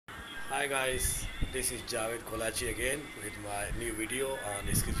Hi guys, this is Javed KOLACHI again with my new video on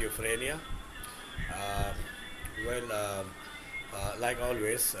schizophrenia. Uh, like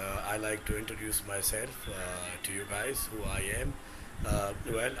always, I like to introduce myself to you guys who I am.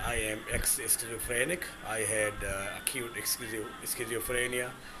 I am ex-schizophrenic. I had acute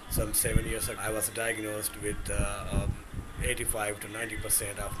schizophrenia some 7 years ago. I was diagnosed with 85 to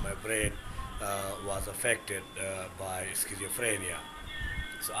 90% of my brain was affected by schizophrenia.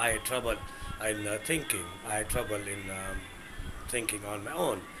 So I had trouble in thinking. I had trouble in thinking on my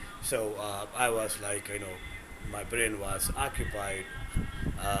own. So I was like, my brain was occupied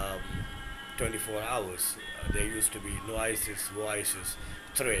um, 24 hours. There used to be noises, voices,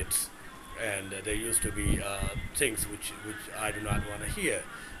 threats, and there used to be things which I do not want to hear.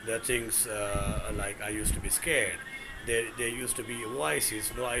 There are things like I used to be scared. There used to be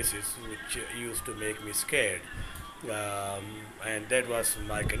voices, noises which used to make me scared. And that was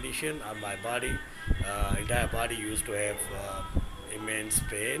my condition. My body, entire body used to have immense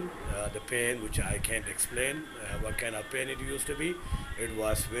pain. The pain which I can't explain what kind of pain it used to be. It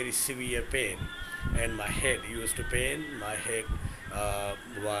was very severe pain, and my head used to pain. My head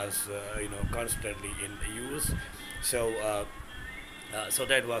was constantly in use. So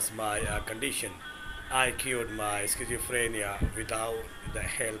that was my condition. I cured my schizophrenia without the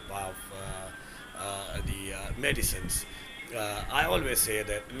help of the medicines. I always say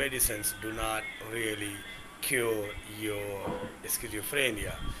that medicines do not really cure your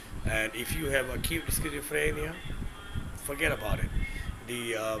schizophrenia. And if you have acute schizophrenia, forget about it.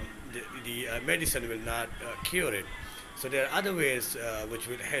 The medicine will not cure it. So there are other ways which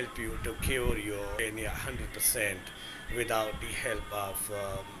will help you to cure your schizophrenia 100% without the help of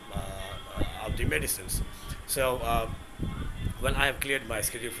the medicines. So well, I have cleared my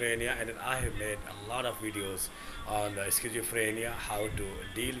schizophrenia, and then I have made a lot of videos on schizophrenia, how to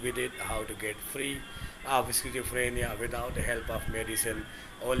deal with it, how to get free of schizophrenia without the help of medicine.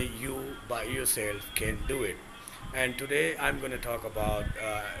 Only you by yourself can do it. And today I'm going to talk about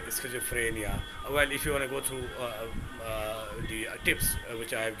schizophrenia. Well, if you want to go through the tips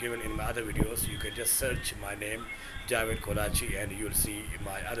which I have given in my other videos, you can just search my name, Javed KOLACHI, and you'll see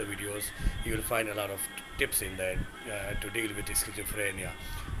my other videos. You'll find a lot of tips in there to deal with schizophrenia.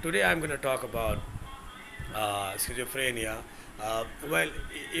 Today I'm going to talk about schizophrenia. Well,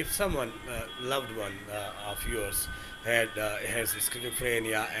 if someone loved one of yours has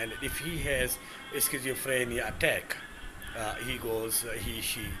schizophrenia, and if he has a schizophrenia attack,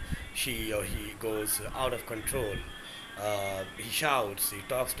 she or he goes out of control. He shouts, he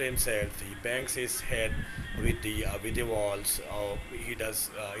talks to himself, he bangs his head with the walls, or he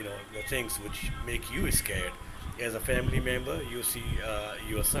does the things which make you scared. As a family member, you see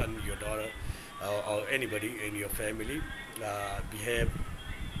your son, your daughter, or anybody in your family behave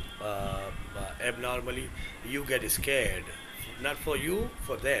abnormally, you get scared. Not for you,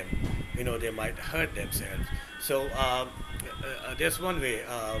 for them. They might hurt themselves. So there's one way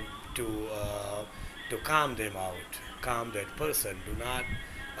to calm them out, calm that person.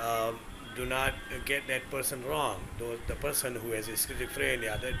 Do not get that person wrong. The person who has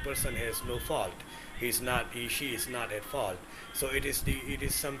schizophrenia, that person has no fault. She is not at fault. So it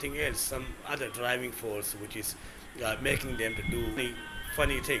is something else, some other driving force which is making them to do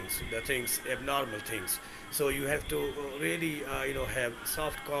funny things, the things, abnormal things. So you have to really have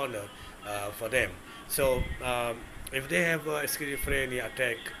soft corner for them. So if they have a schizophrenia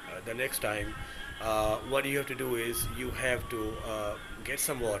attack the next time, what you have to do is you have to get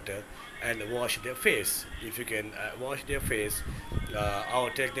some water and wash their face. If you can wash their face, or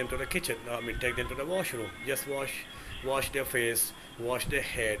take them to the kitchen. I mean, take them to the washroom. Just wash their face, wash their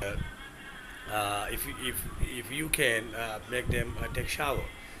head. If you can make them take shower.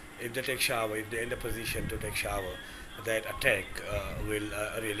 If they take shower, if they're in the position to take shower, that attack will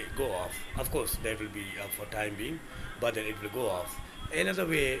really go off. Of course, that will be for time being, but then it will go off. Another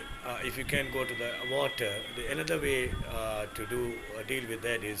way, if you can go to the water, another way to deal with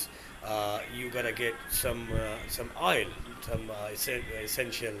that is you gotta get some oil, some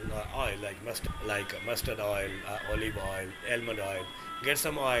essential oil like mustard oil, olive oil, almond oil. Get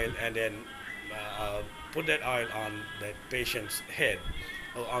some oil and then put that oil on that patient's head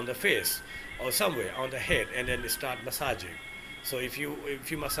or on the face or somewhere on the head, and then start massaging. So if you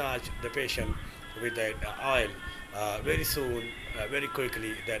massage the patient with that oil, very soon, very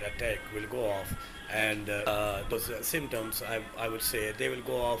quickly, that attack will go off, and those symptoms, I would say, they will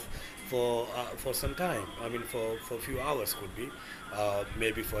go off for some time. I mean, for a few hours could be,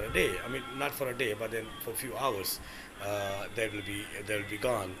 maybe for a day. I mean, not for a day, but then for a few hours, they will be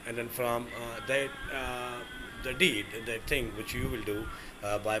gone. And then from that the deed, the thing which you will do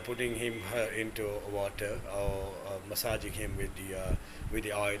by putting her into water or massaging him with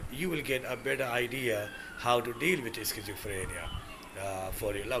the oil, you will get a better idea how to deal with schizophrenia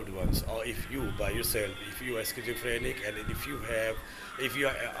for your loved ones, or if you by yourself, if you are schizophrenic, and if you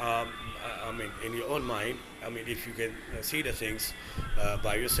are, I mean, in your own mind, I mean, if you can see the things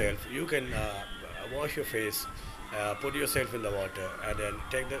by yourself, you can wash your face, put yourself in the water, and then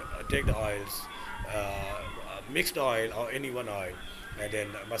take the oils, mixed oil or any one oil, and then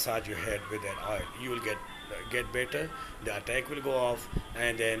massage your head with that oil. You will get better. The attack will go off,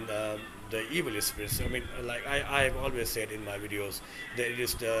 and then the evil spirits. I mean, like I've always said in my videos, that it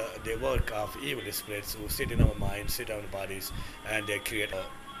is the work of evil spirits who sit in our minds, sit in our bodies, and they create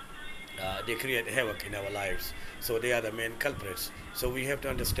havoc in our lives. So they are the main culprits. So we have to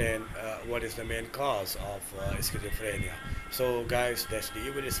understand what is the main cause of schizophrenia. So guys, that's the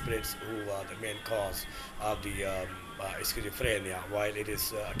evil spirits who are the main cause of the schizophrenia. While it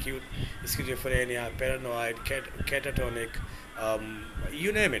is acute schizophrenia, paranoid, catatonic,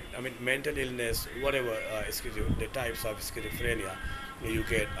 you name it. I mean, mental illness, whatever the types of schizophrenia you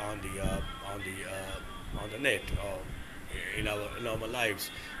get on the net or in our normal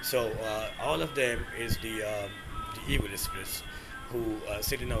lives. So all of them is the evil spirits who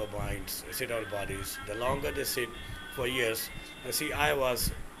sit in our minds, sit in our bodies. The longer they sit for years, see, I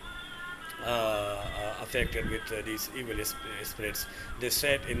was affected with these evil spirits. They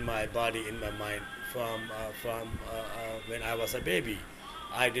sat in my body, in my mind from when I was a baby.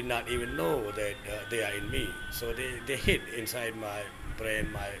 I did not even know that they are in me. So they hid inside my brain,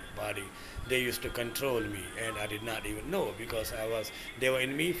 my body. They used to control me, and I did not even know, because they were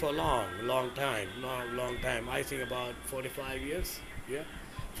in me for a long time. I think about 45 years. Yeah,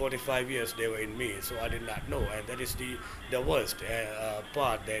 45 years they were in me. So I did not know, and that is the worst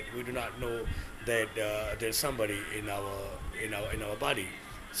part, that we do not know that there's somebody in our body.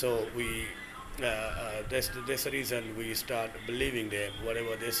 So that's the reason we start believing them.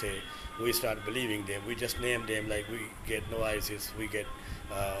 Whatever they say, we start believing them. We just name them, like we get noises, we get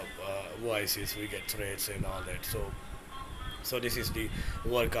voices, we get threats and all that. So this is the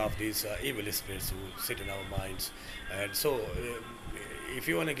work of these evil spirits who sit in our minds. And so if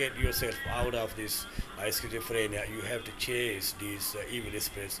you want to get yourself out of this schizophrenia, you have to chase these evil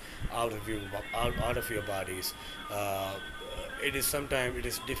spirits out of your bodies. Sometimes it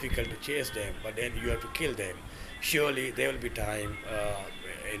is difficult to chase them, but then you have to kill them. Surely there will be time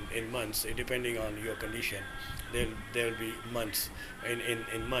in months, depending on your condition. There will be months.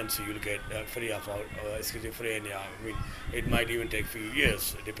 In months you'll get free of schizophrenia. I mean, it might even take few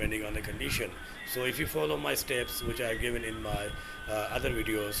years, depending on the condition. So if you follow my steps, which I've given in my other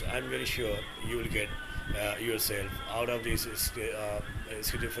videos, I'm very sure you will get yourself out of this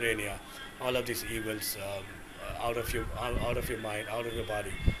schizophrenia, all of these evils, out of your mind, out of your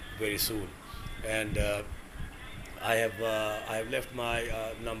body, very soon. And I have left my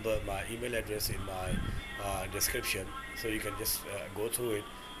number, my email address in my description, so you can just go through it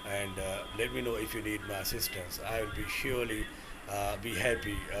and let me know if you need my assistance. I will be surely be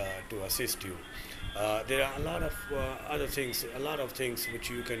happy to assist you. There are a lot of other things, a lot of things which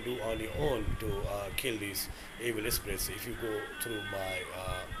you can do on your own to kill these evil spirits if you go through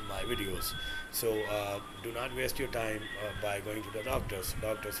my videos. So do not waste your time by going to the doctors.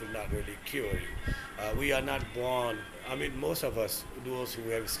 Doctors will not really cure you. We are not born, I mean, most of us, those who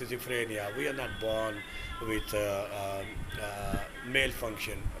have schizophrenia, we are not born with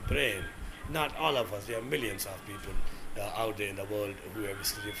malfunction brain. Not all of us. There are millions of people out there in the world who have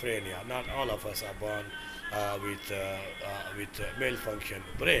schizophrenia. Not all of us are born with malfunction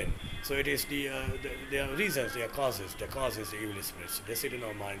brain. So it is there are reasons, there are causes. The cause is the evil spirits. They sit in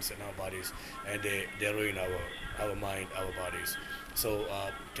our minds and our bodies, and they ruin our mind, our bodies. So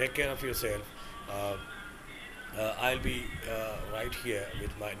take care of yourself. I'll be right here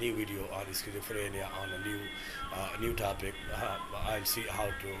with my new video on schizophrenia, on a new topic. I'll see how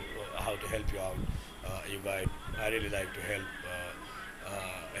to help you out, you guys. I really like to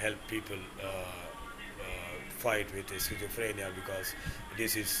help people fight with schizophrenia, because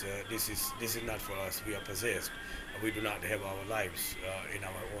this is not for us. We are possessed. We do not have our lives in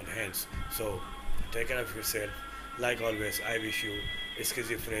our own hands. So take care of yourself. Like always, I wish you a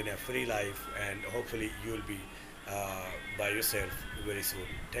schizophrenia-free life, and hopefully you'll be by yourself very soon.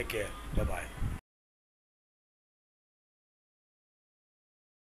 Take care. Bye-bye.